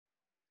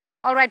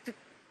All right.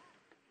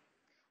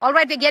 All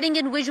right, we're getting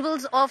in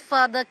visuals of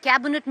the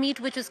cabinet meet,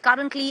 which is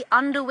currently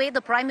underway.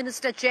 The Prime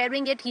Minister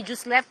chairing it. He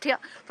just left here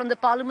from the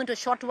Parliament a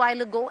short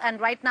while ago and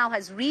right now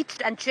has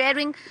reached and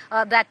chairing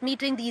that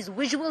meeting. These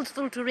visuals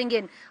filtering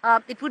in.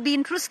 It would be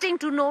interesting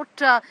to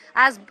note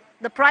as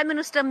the Prime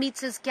Minister meets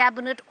his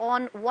cabinet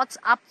on what's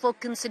up for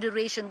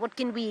consideration. What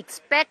can we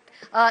expect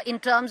in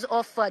terms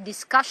of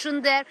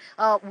discussion there?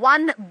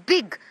 One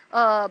big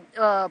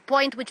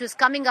point which is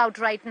coming out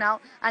right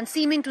now and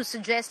seeming to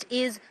suggest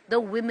is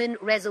the women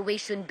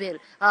reservation bill.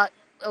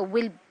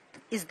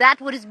 Is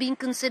that what is being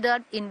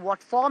considered? In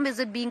what form is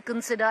it being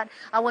considered?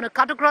 I want to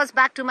cut across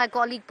back to my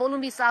colleague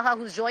Polumi Saha,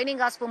 who's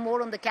joining us for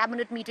more on the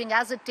cabinet meeting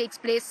as it takes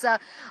place.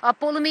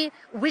 Polumi,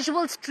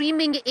 visual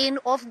streaming in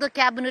of the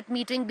cabinet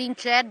meeting being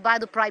chaired by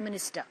the Prime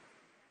Minister.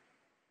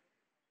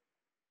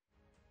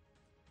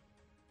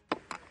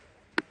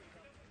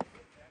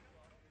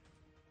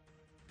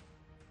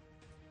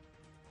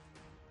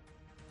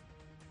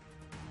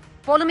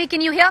 Polumi,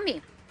 can you hear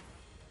me?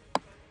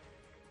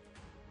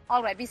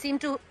 All right, we seem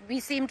to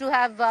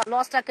have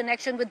lost our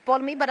connection with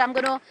Polumi, but I'm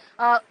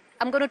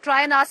going to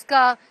try and ask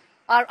our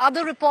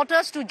other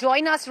reporters to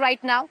join us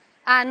right now,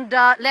 and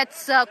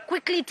let's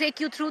quickly take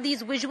you through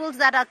these visuals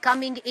that are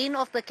coming in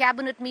of the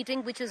cabinet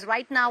meeting, which is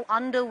right now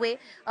underway,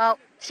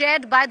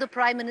 chaired by the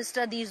Prime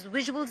Minister. These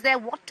visuals there,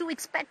 what to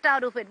expect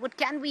out of it? What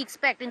can we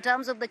expect in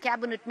terms of the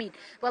cabinet meet?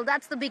 Well,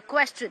 that's the big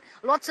question.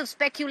 Lots of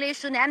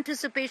speculation,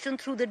 anticipation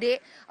through the day,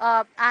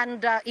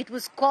 and it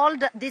was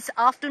called this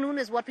afternoon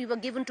is what we were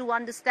given to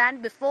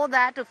understand. Before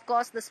that, of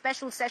course, the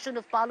special session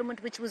of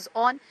Parliament which was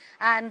on,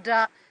 and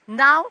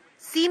now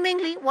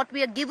seemingly what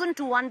we are given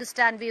to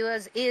understand,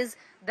 viewers, is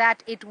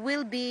that it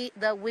will be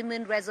the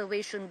women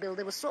reservation bill.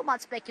 There was so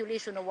much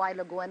speculation a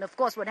while ago, and of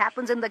course what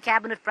happens in the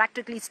cabinet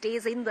practically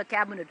stays in the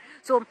cabinet.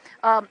 So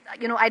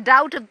I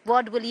doubt a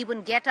word will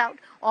even get out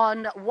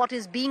on what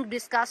is being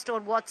discussed or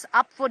what's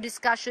up for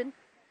discussion.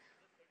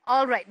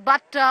 All right,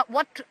 but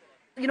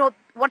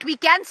what we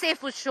can say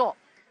for sure,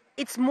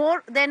 it's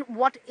more than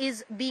what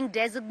is being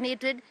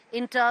designated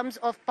in terms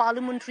of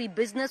parliamentary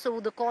business over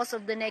the course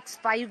of the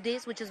next 5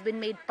 days, which has been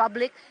made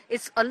public.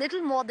 It's a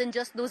little more than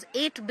just those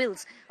 8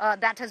 bills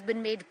that has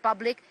been made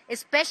public,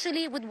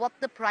 especially with what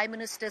the Prime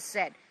Minister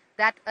said,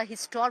 that a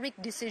historic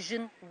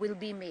decision will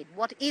be made.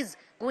 What is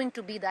going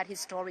to be that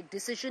historic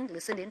decision?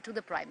 Listen in to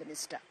the Prime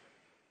Minister.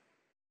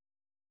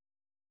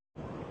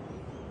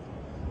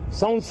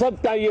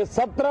 संसद का ये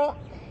सत्र,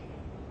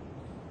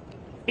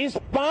 इस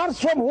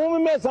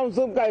पार्श्वभूमि में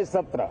संसद का ये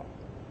सत्र,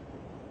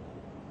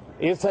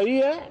 ये सही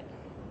है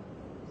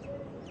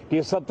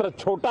कि सत्र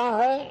छोटा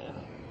है,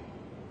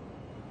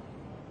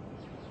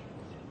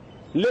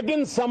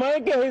 लेकिन समय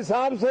के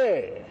हिसाब से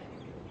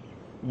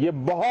ये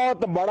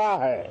बहुत बड़ा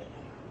है।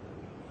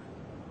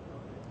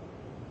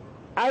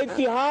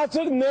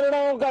 ऐतिहासिक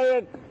निर्णयों का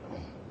एक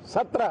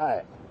सत्र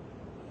है।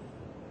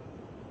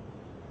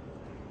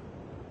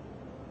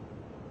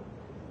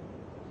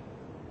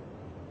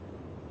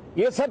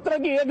 ये सत्र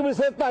की एक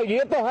विशेषता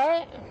ये तो है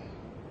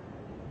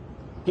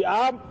कि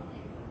आप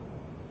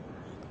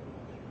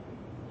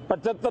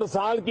 75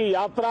 साल की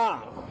यात्रा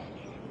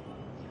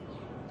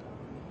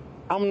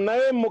अब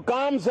नए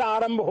मुकाम से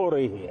आरंभ हो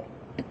रही है।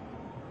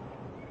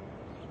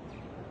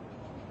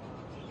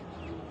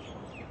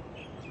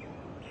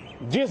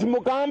 जिस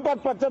मुकाम पर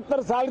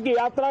 75 साल की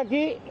यात्रा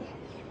की,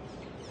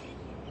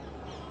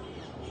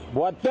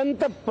 वो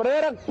अत्यंत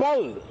प्रेरक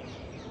पल,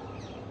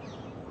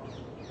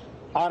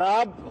 और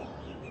अब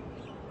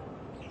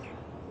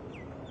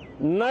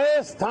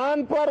नए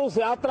स्थान पर उस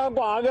यात्रा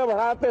को आगे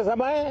बढ़ाते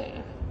समय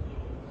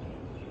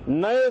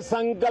नए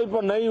संकल्प,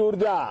 नई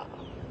ऊर्जा,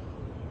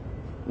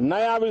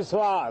 नया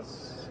विश्वास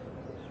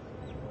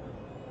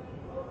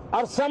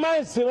और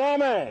समय सीमा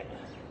में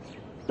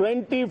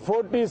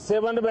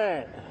 2047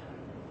 में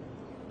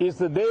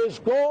इस देश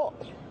को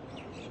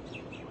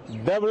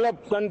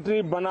डेवलप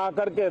कंट्री बना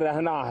करके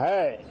रहना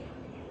है।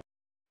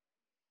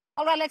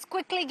 All right, let's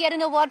quickly get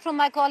in a word from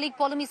my colleague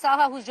Polumi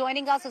Saha, who's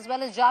joining us, as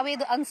well as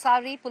Javed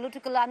Ansari,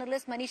 political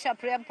analyst, Manisha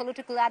Priyam,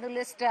 political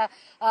analyst,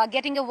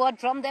 getting a word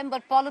from them.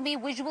 But Polumi,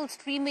 visual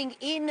streaming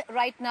in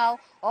right now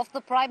of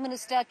the Prime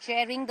Minister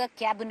chairing the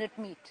cabinet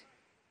meet.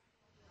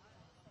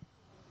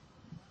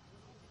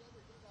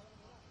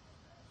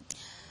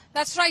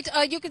 That's right.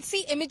 You can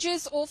see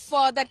images of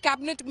that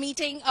cabinet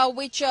meeting,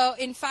 which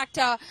in fact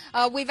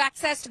we've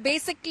accessed.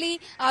 Basically,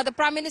 the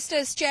Prime Minister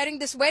is chairing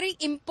this very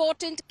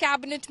important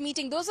cabinet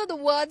meeting. Those are the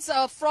words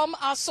from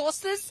our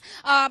sources.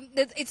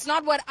 It's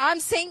not what I'm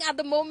saying at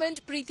the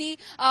moment, Preeti.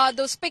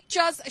 Those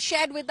pictures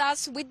shared with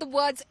us with the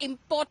words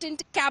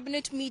important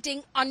cabinet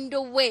meeting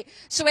underway.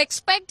 So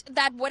expect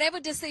that whatever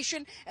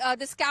decision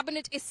this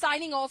cabinet is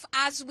signing off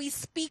as we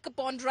speak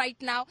upon right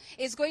now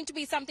is going to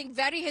be something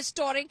very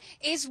historic,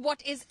 is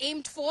what is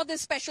aimed for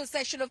this special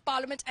session of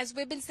Parliament, as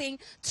we've been saying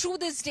through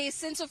this day,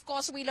 since, of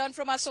course, we learned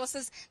from our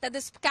sources that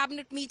this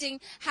cabinet meeting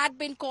had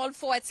been called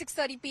for at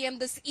 6:30 p.m.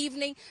 this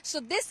evening. So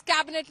this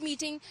cabinet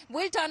meeting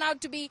will turn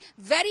out to be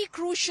very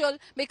crucial,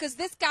 because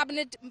this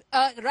cabinet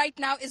right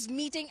now is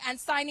meeting and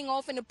signing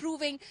off and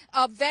approving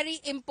a very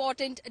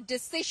important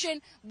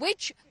decision,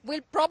 which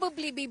will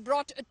probably be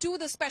brought to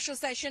the special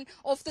session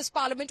of this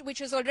Parliament, which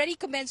has already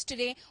commenced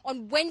today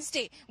on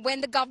Wednesday,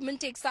 when the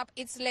government takes up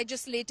its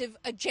legislative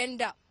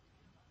agenda.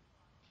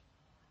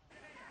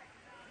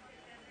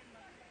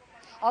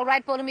 All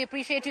right, Poulomi,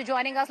 appreciate you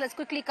joining us. Let's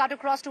quickly cut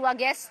across to our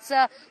guests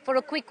for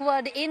a quick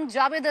word in.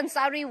 Javed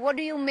Ansari, what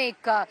do you make?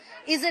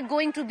 Is it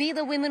going to be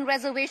the women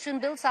reservation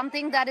bill,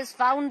 something that is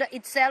found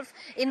itself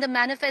in the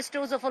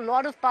manifestos of a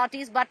lot of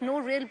parties, but no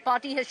real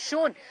party has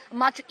shown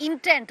much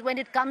intent when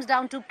it comes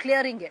down to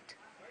clearing it?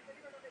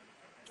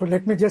 So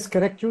let me just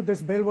correct you.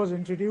 This bill was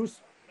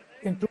introduced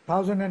in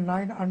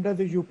 2009 under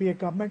the UPA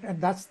government, and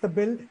that's the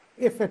bill,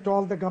 if at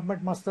all the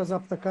government musters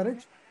up the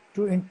courage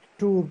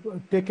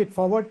to take it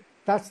forward.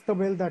 That's the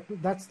bill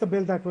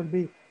that will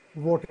be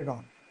voted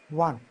on.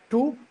 One.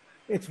 Two,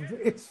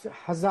 it's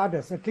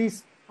hazardous. At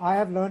least I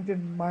have learned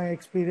in my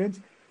experience,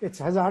 it's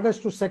hazardous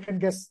to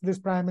second guess this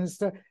Prime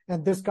Minister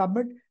and this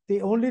government.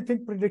 The only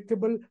thing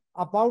predictable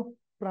about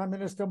Prime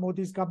Minister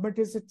Modi's government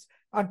is its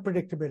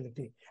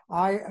unpredictability.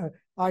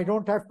 I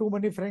don't have too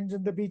many friends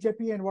in the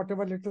BJP, and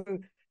whatever little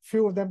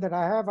few of them that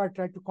I have, I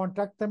tried to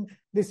contact them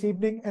this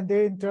evening, and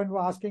they in turn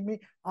were asking me,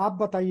 "Aap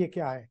bataiye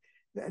kya hai?"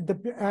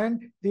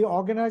 And the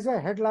organizer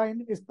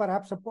headline is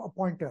perhaps a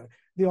pointer.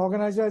 The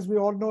organizer, as we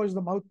all know, is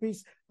the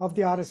mouthpiece of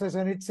the RSS,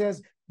 and it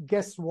says,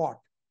 "Guess what?"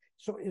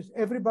 So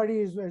everybody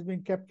has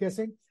been kept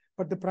guessing,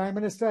 but the Prime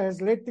Minister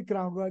has laid the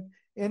groundwork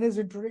in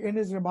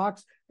his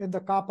remarks in the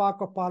car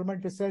park of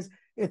Parliament. It says,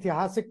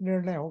 "Itihasik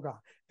nirnay hoga,"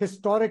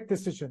 historic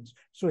decisions.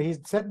 So he's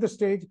set the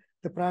stage.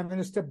 The Prime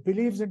Minister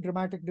believes in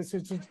dramatic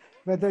decisions,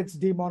 whether it's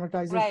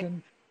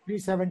demonetization,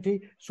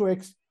 370. So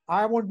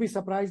I won't be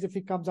surprised if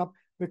he comes up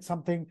with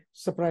something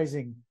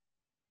surprising.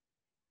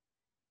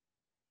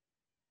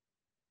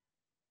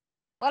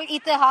 Well,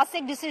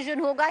 itihasik decision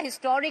hoga,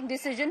 historic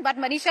decision. But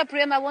Manisha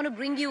Prem, I want to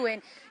bring you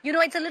in. You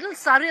know, it's a little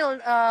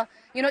surreal.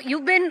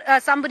 You've been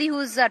somebody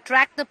who's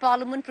tracked the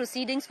Parliament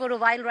proceedings for a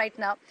while right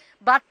now.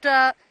 But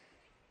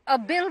a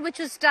bill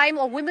which is time,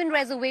 or women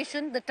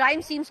reservation, the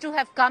time seems to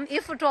have come,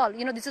 if at all.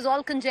 This is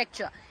all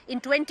conjecture. In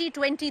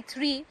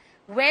 2023,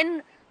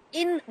 when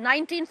in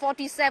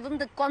 1947,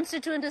 the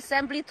Constituent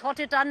Assembly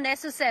thought it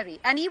unnecessary.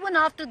 And even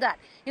after that,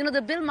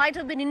 the bill might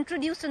have been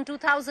introduced in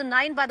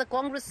 2009 by the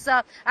Congress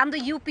and the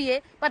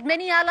UPA, but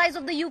many allies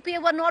of the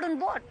UPA were not on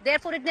board.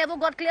 Therefore, it never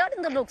got cleared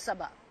in the Lok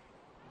Sabha.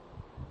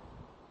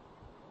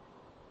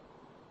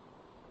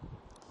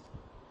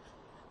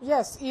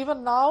 Yes,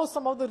 even now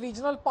some of the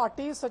regional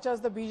parties such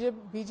as the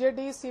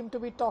BJD seem to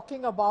be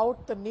talking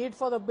about the need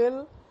for the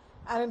bill.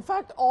 And in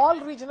fact, all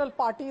regional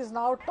parties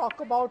now talk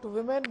about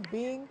women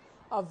being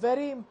a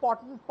very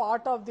important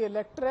part of the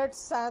electorate,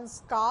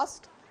 sans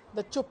caste,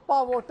 the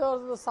Chuppa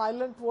voters, the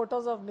silent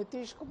voters of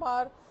Nitish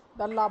Kumar,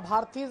 the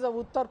Labharthis of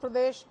Uttar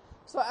Pradesh.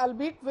 So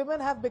albeit women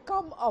have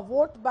become a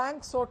vote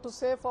bank, so to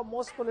say, for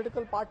most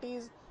political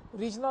parties,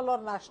 regional or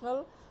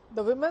national,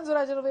 the women's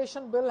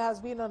reservation bill has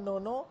been a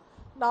no-no.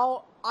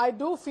 Now, I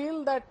do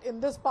feel that in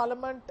this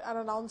Parliament an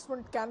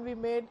announcement can be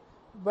made,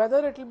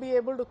 whether it will be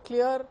able to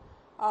clear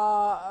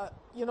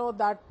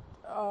that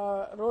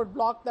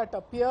roadblock that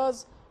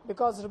appears,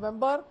 because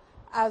remember,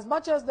 as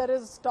much as there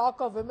is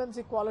talk of women's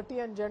equality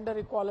and gender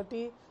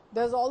equality,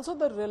 there's also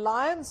the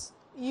reliance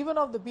even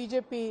of the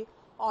BJP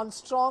on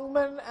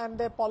strongmen and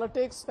their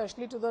politics,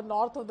 especially to the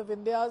north of the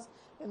Vindhyas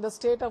in the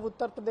state of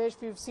Uttar Pradesh.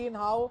 We've seen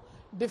how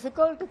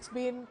difficult it's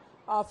been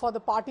for the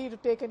party to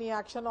take any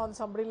action on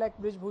somebody like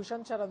Brij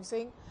Bhushan Sharan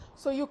Singh.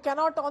 So you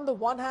cannot on the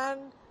one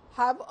hand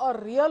have a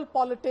real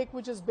politic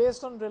which is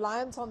based on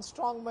reliance on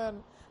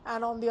strongmen,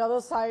 and on the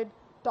other side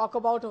talk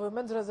about a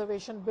women's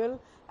reservation bill.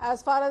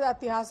 As far as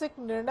Atihasik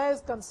Nirnay is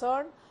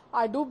concerned,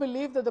 I do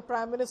believe that the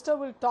Prime Minister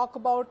will talk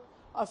about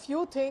a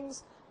few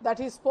things that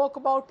he spoke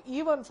about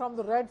even from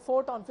the Red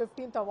Fort on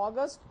 15th of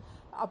August.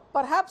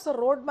 Perhaps a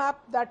roadmap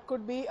that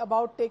could be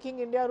about taking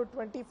India to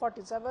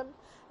 2047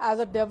 as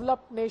a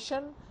developed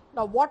nation.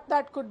 Now, what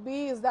that could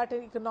be, is that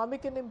an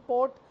economic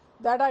import?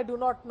 That I do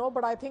not know,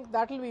 but I think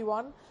that will be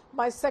one.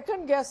 My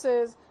second guess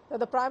is that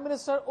the Prime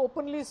Minister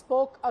openly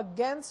spoke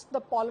against the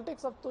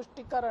politics of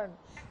Tushtikaran.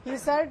 He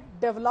said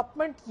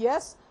development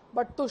yes,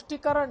 but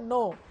Tushtikaran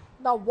no.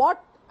 Now,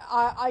 what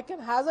I can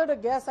hazard a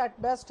guess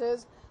at best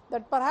is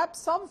that perhaps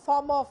some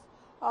form of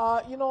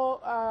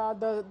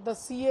the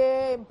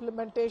CAA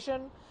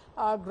implementation,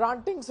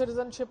 granting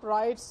citizenship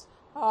rights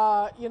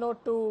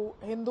to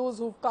Hindus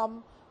who've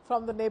come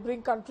from the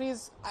neighboring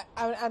countries,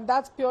 and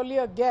that's purely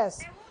a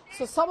guess.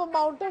 So some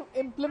amount of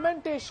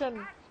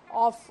implementation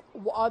of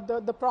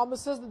the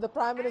promises that the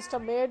Prime Minister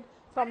made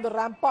from the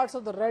ramparts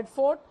of the Red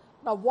Fort.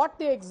 Now, what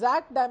the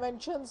exact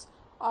dimensions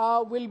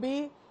will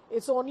be,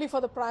 it's only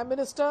for the Prime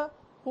Minister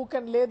who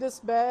can lay this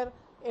bare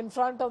in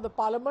front of the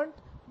Parliament.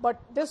 but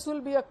this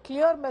will be a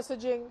clear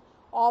messaging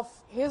of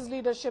his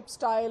leadership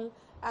style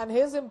and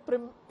his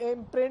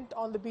imprint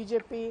on the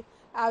BJP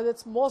as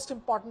its most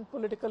important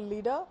political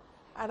leader.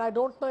 And I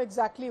don't know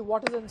exactly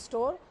what is in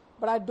store,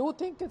 but I do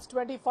think it's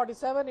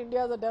 2047,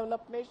 India is a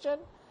developed nation,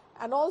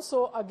 and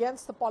also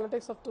against the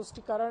politics of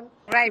Tustikaran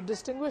to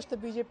distinguish the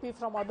BJP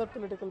from other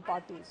political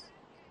parties.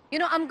 You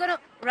know,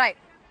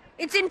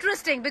 It's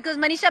interesting because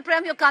Manisha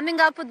Prem, you're coming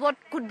up with what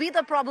could be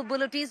the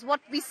probabilities.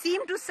 What we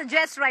seem to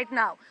suggest right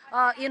now,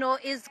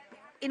 is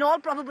in all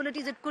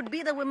probabilities it could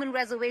be the women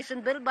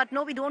reservation bill. But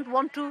no, we don't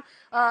want to,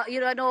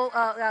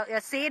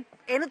 say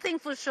anything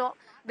for sure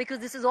because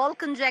this is all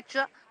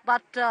conjecture.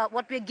 But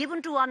what we're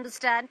given to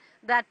understand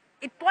that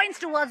it points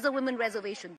towards the women reservation.